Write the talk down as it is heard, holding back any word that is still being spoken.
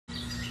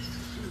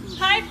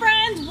Hi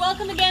friends,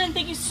 welcome again and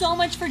thank you so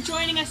much for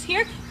joining us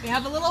here. We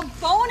have a little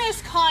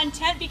bonus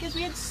content because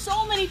we had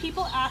so many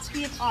people ask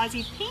me if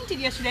Ozzie painted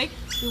yesterday.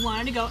 We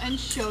wanted to go and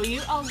show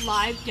you a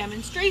live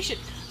demonstration.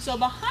 So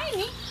behind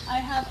me, I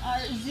have our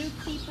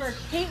zookeeper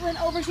Caitlin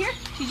over here.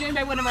 She's joined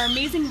by one of our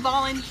amazing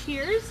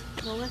volunteers,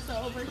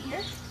 Melissa over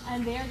here,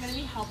 and they are going to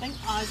be helping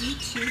Ozzie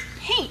to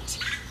paint.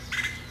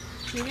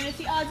 So you're going to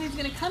see Ozzie's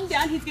going to come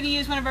down. He's going to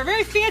use one of our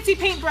very fancy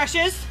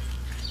paintbrushes.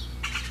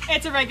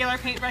 It's a regular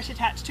paintbrush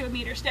attached to a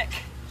meter stick.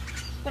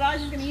 But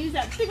Ozzie's going to use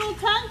that big old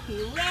tongue.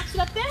 He wraps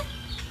it up there,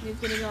 and he's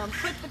going to go and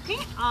put the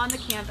paint on the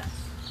canvas.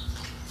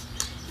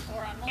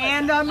 Or on Melissa.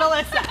 And on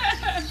Melissa.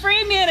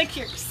 Free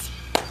manicures.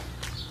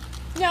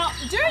 Now,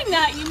 during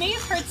that, you may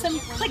have heard some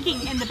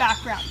clicking in the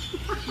background.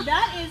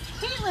 That is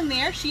Caitlin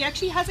there. She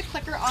actually has a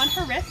clicker on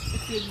her wrist.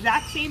 It's the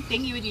exact same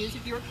thing you would use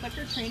if you were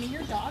clicker training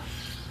your dog.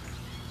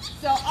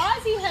 So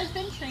Ozzie has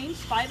been trained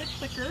by the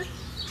clicker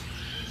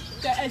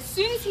that as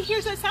soon as he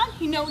hears that sound,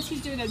 he knows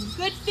he's doing a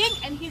good thing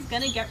and he's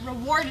going to get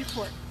rewarded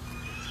for it.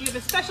 We have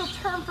a special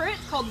term for it.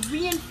 It's called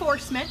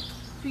reinforcement.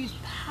 We use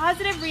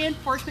positive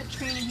reinforcement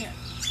training here.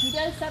 He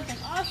does something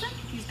awesome,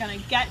 he's going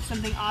to get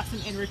something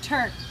awesome in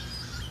return.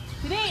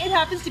 Today it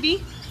happens to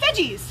be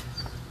veggies.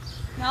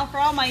 Now for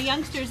all my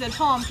youngsters at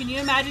home, can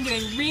you imagine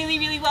doing really,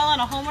 really well on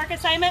a homework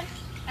assignment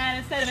and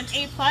instead of an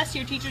A+,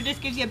 your teacher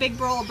just gives you a big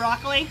bowl of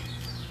broccoli?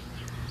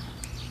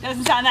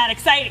 Doesn't sound that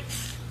exciting.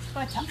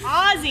 But to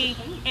Ozzie,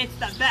 it's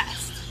the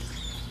best.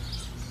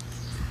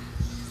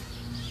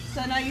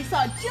 So now you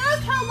saw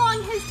just how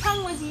long his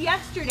tongue was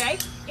yesterday.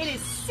 It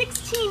is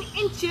 16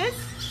 inches.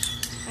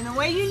 And the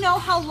way you know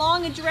how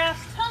long a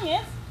giraffe's tongue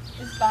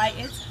is by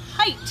its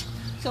height.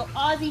 So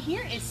Ozzie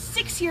here is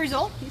 6 years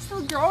old. He's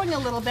still growing a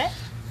little bit.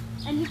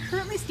 And he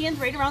currently stands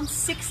right around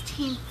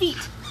 16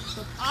 feet.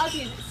 So if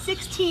Ozzie is at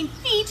 16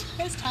 feet,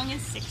 his tongue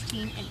is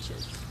 16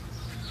 inches.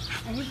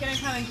 And he's going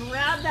to come and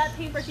grab that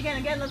paintbrush again.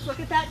 Again, let's look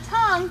at that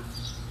tongue.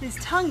 His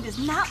tongue does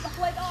not look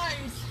like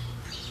ours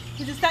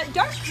because it's that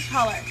dark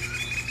color.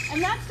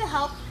 And that's to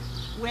help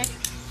with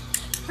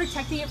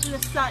protecting it from the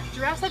sun.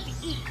 Giraffes have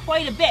to eat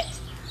quite a bit.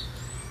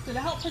 So to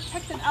help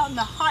protect them out in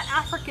the hot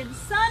African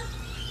sun,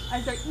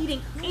 as they're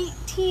eating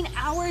 18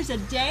 hours a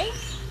day,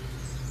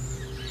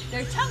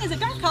 their tongue is a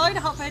dark color to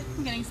help prevent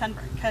from getting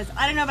sunburned. Because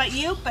I don't know about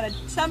you, but a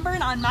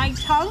sunburn on my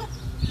tongue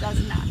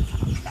does not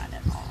sound fun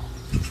at all.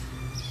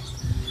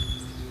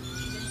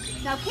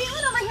 Now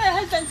Caitlin over here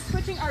has been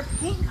switching our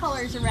paint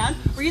colors around.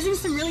 We're using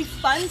some really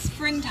fun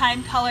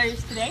springtime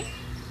colors today.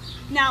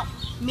 Now,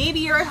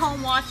 maybe you're at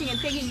home watching and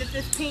thinking that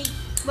this paint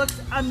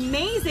looks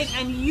amazing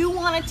and you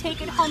want to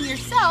take it home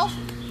yourself.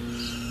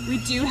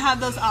 We do have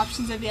those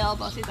options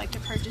available if you'd like to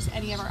purchase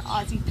any of our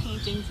Ozzie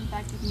paintings. In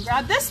fact, you can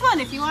grab this one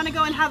if you want to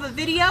go and have a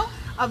video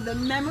of the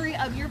memory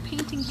of your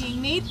painting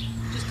being made.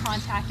 Just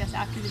contact us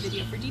after the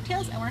video for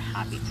details and we're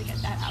happy to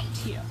get that out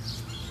to you.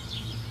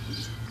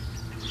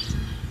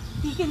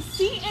 You can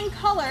see in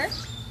color,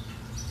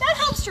 that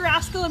helps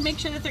giraffes go and make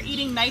sure that they're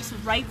eating nice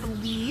ripe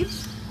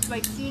leaves.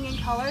 By seeing in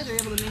color, they're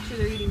able to make sure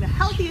they're eating the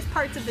healthiest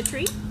parts of the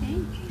tree.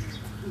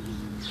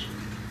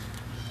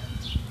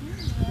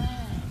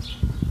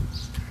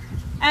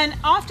 And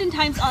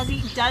oftentimes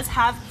Ozzie does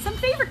have some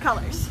favorite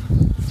colors.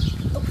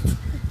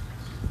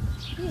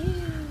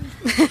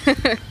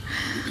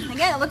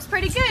 Again, it looks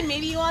pretty good.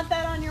 Maybe you want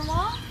that on your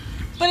wall.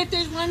 But if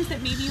there's ones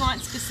that maybe you want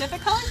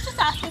specific colors, just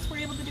ask us. We're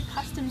able to do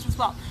customs as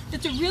well.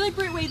 That's a really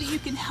great way that you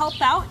can help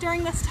out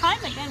during this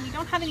time. Again, we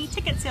don't have any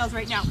ticket sales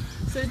right now.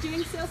 So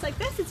doing sales like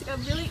this, it's a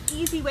really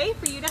easy way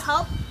for you to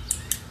help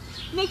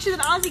make sure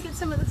that Ozzie gets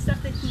some of the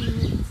stuff that he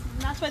needs.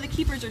 And that's why the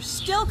keepers are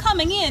still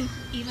coming in,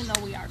 even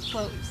though we are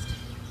closed.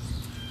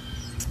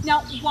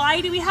 Now,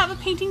 why do we have a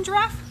painting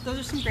giraffe? Those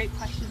are some great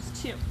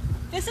questions too.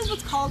 This is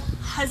what's called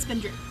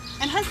husbandry.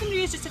 And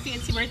husbandry is just a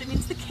fancy word that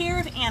means the care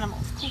of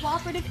animals,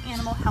 cooperative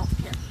animal health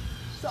care.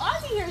 So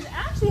Ozzie here is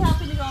actually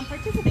helping to go and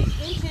participate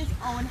in his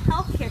own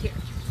health care here.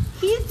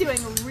 He's doing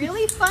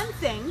really fun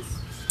things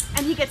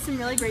and he gets some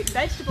really great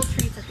vegetable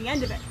treats at the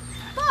end of it.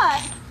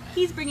 But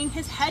he's bringing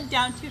his head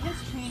down to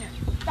his trainer.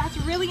 That's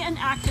really an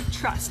act of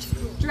trust.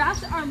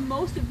 Giraffes are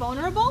most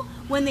vulnerable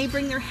when they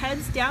bring their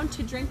heads down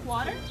to drink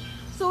water.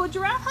 So a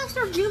giraffe has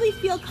to really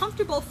feel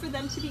comfortable for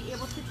them to be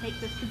able to take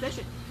this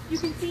position. You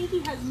can see he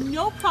has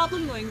no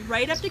problem going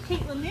right up to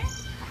Caitlin there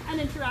and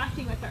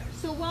interacting with her.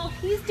 So while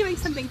he's doing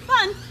something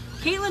fun,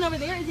 Caitlin over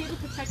there is able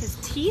to check his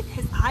teeth,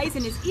 his eyes,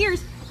 and his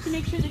ears to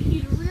make sure that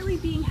he's really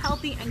being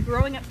healthy and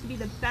growing up to be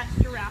the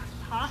best giraffe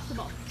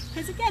possible.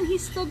 Because again,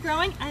 he's still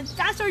growing and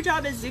that's our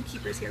job as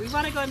zookeepers here. We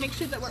want to go and make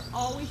sure that we're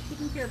always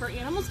taking care of our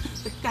animals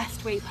the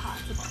best way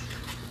possible.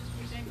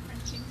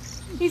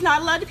 He's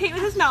not allowed to paint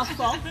with his mouth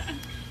full.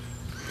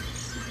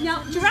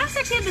 Now, giraffes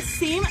actually have the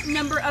same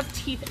number of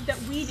teeth that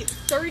we do,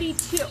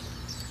 32.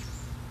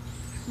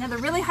 Now, they're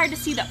really hard to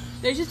see though.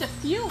 There's just a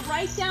few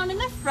right down in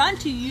the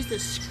front to use to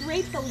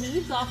scrape the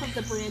leaves off of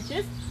the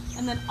branches,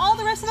 and then all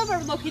the rest of them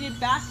are located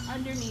back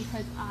underneath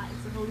his eyes.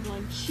 So he'll go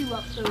and chew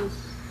up those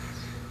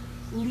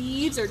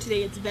leaves, or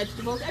today it's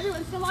vegetables. Every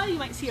once in a while you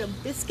might see a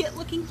biscuit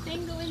looking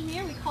thing go in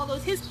there. We call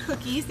those his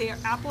cookies. They are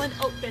apple and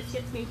oat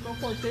biscuits made for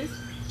horses,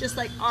 just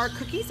like our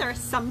cookies are a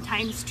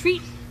sometimes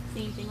treat.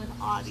 Same thing with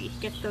Ozzie.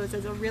 He gets those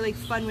as a really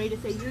fun way to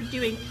say you're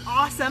doing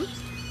awesome,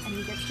 and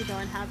he gets to go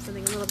and have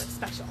something a little bit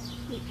special.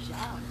 Good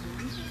job.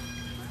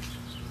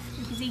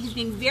 You can see he's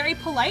being very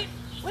polite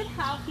with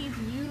how he's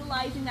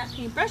utilizing that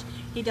paintbrush.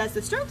 He does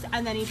the strokes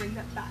and then he brings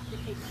it back to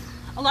paper.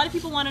 A lot of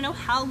people want to know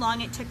how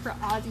long it took for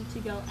Ozzie to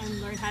go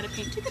and learn how to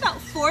paint. It took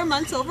about 4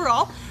 months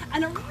overall,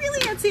 and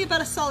really I'd say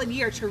about a solid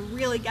year to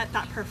really get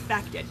that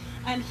perfected.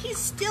 And he's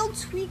still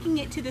tweaking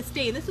it to this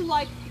day. This is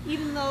why,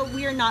 even though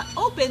we are not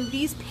open,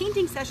 these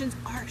painting sessions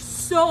are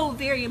so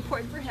very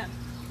important for him.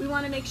 We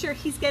want to make sure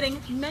he's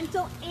getting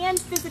mental and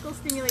physical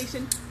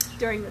stimulation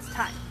during this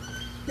time.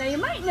 Now you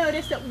might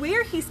notice that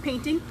where he's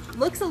painting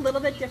looks a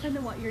little bit different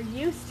than what you're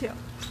used to.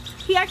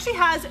 He actually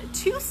has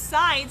 2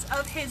 sides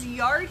of his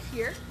yard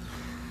here.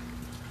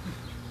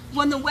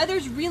 When the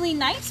weather's really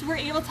nice, we're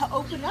able to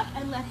open up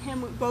and let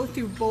him go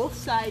through both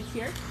sides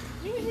here.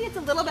 Usually it's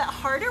a little bit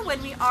harder when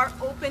we are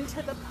open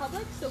to the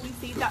public, so we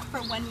save that for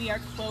when we are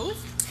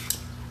closed.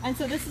 And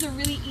so this is a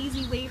really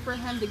easy way for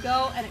him to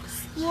go and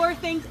explore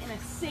things in a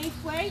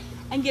safe way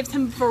and gives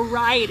him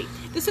variety.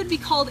 This would be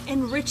called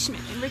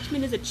enrichment.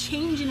 Enrichment is a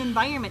change in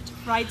environment to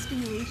provide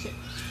stimulation.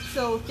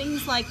 So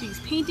things like these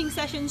painting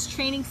sessions,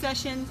 training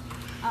sessions,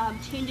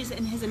 changes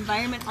in his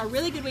environment are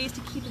really good ways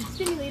to keep him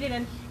stimulated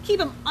and keep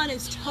him on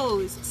his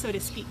toes, so to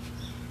speak.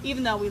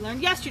 Even though we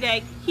learned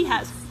yesterday, he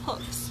has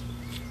hooves.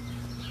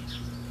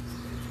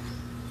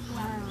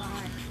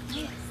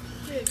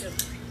 Good.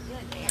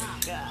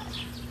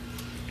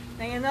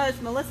 Now you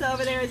notice Melissa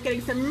over there is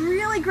getting some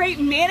really great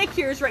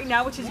manicures right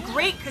now, which is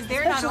great because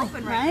they're not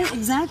open right now.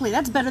 Exactly.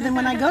 That's better than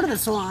when I go to the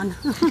salon.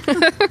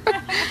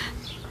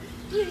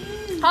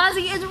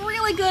 Ozzie is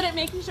really good at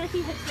making sure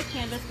he hits the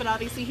canvas, but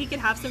obviously he can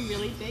have some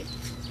really big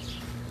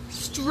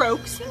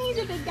strokes. He's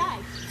a big guy.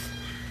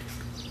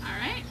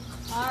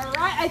 All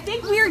right, I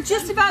think we are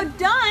just about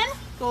done.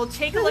 We'll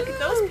take a look at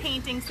those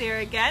paintings there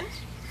again.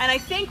 And I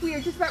think we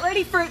are just about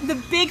ready for the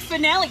big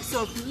finale.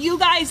 So if you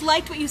guys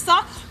liked what you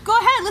saw, go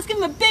ahead, let's give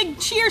them a big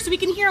cheer so we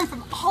can hear them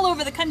from all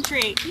over the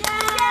country. Yay!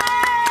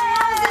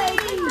 Yay!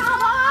 Good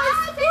job,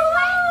 Oz! They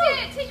liked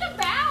it! Take a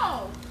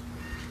bow!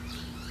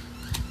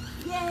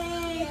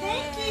 Yay!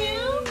 Thank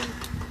you!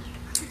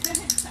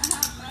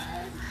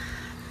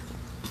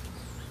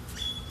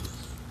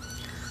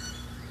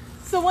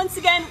 So once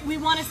again, we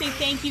want to say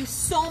thank you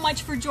so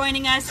much for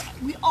joining us.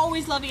 We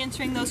always love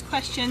answering those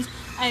questions.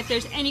 And if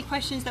there's any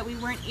questions that we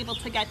weren't able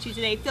to get to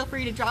today, feel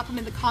free to drop them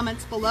in the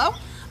comments below.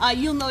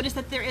 You'll notice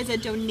that there is a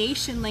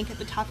donation link at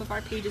the top of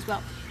our page as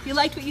well. If you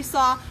liked what you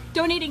saw,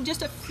 donating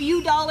just a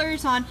few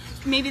dollars on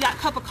maybe that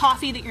cup of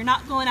coffee that you're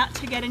not going out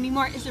to get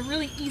anymore is a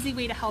really easy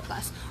way to help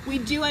us. We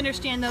do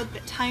understand though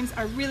that times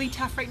are really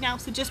tough right now,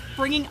 so just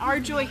bringing our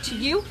joy to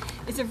you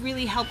is a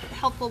really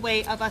helpful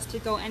way of us to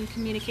go and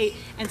communicate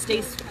and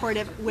stay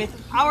supportive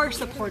with our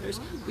supporters.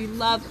 We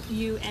love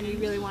you and we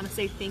really want to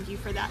say thank you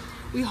for that.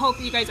 We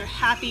hope you guys are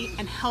happy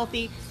and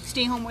healthy.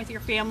 Stay home with your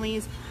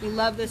families. We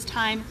love this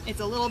time. It's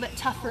a little bit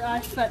tough for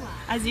us, but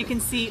as you can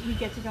see, we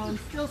get to go and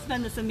still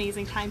spend this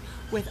amazing time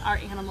with our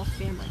animal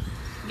family.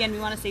 Again, we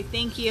want to say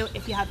thank you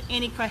if you have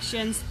any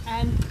questions,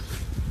 and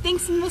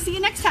thanks, and we'll see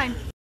you next time.